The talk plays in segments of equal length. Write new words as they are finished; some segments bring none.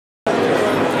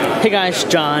Hey guys,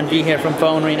 John B here from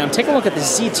PhoneArena. I'm taking a look at the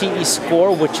ZTE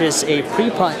Score, which is a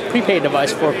prepaid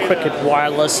device for Cricket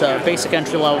Wireless, basic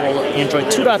entry-level Android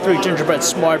 2.3 gingerbread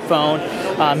smartphone,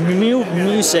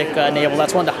 music enabled.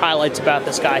 That's one of the highlights about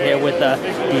this guy here with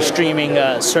the streaming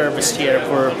service here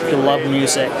for if you love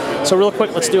music. So real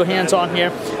quick, let's do a hands-on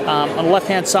here. On the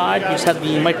left-hand side, you just have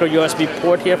the micro USB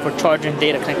port here for charging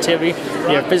data connectivity.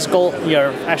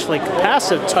 Your actually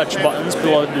capacitive touch buttons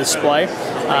below the display.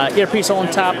 Earpiece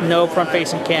on top, no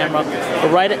front-facing camera. The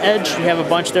right edge, you have a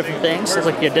bunch of different things. Looks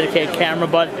like your dedicated camera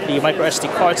button, the micro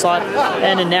SD card slot,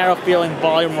 and a narrow-feeling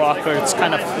volume rocker. It's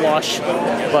kind of flush,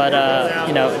 but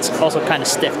you know, it's also kind of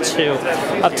stiff too.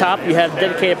 Up top, you have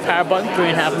dedicated power button,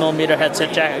 3.5mm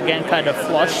headset jack. Again, kind of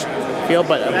flush feel,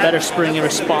 but a better springy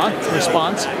response.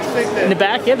 In the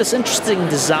back, you have this interesting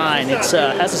design. It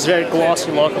has this very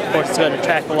glossy look. Of course, it's going to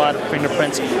attract a lot of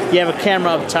fingerprints. You have a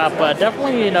camera up top, but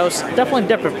definitely, you know, definitely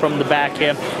different from the back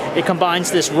here. It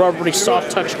combines this rubbery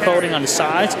soft touch coating on the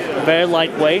sides, very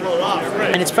lightweight,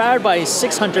 and it's powered by a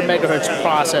 600 megahertz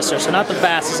processor, so not the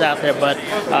fastest out there, but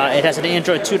it has an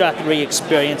Android 2.3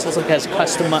 experience. Looks like it has a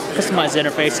customized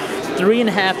interface,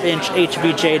 3.5-inch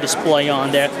HVJ display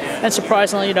on there, and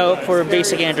surprisingly, you know, for a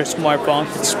basic Android smartphone,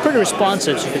 it's pretty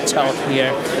responsive, as you can tell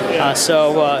here. If you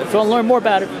want to learn more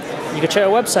about it, you can check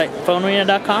our website,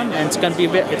 PhoneArena.com, and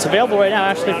it's available right now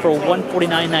actually for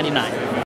 $149.99.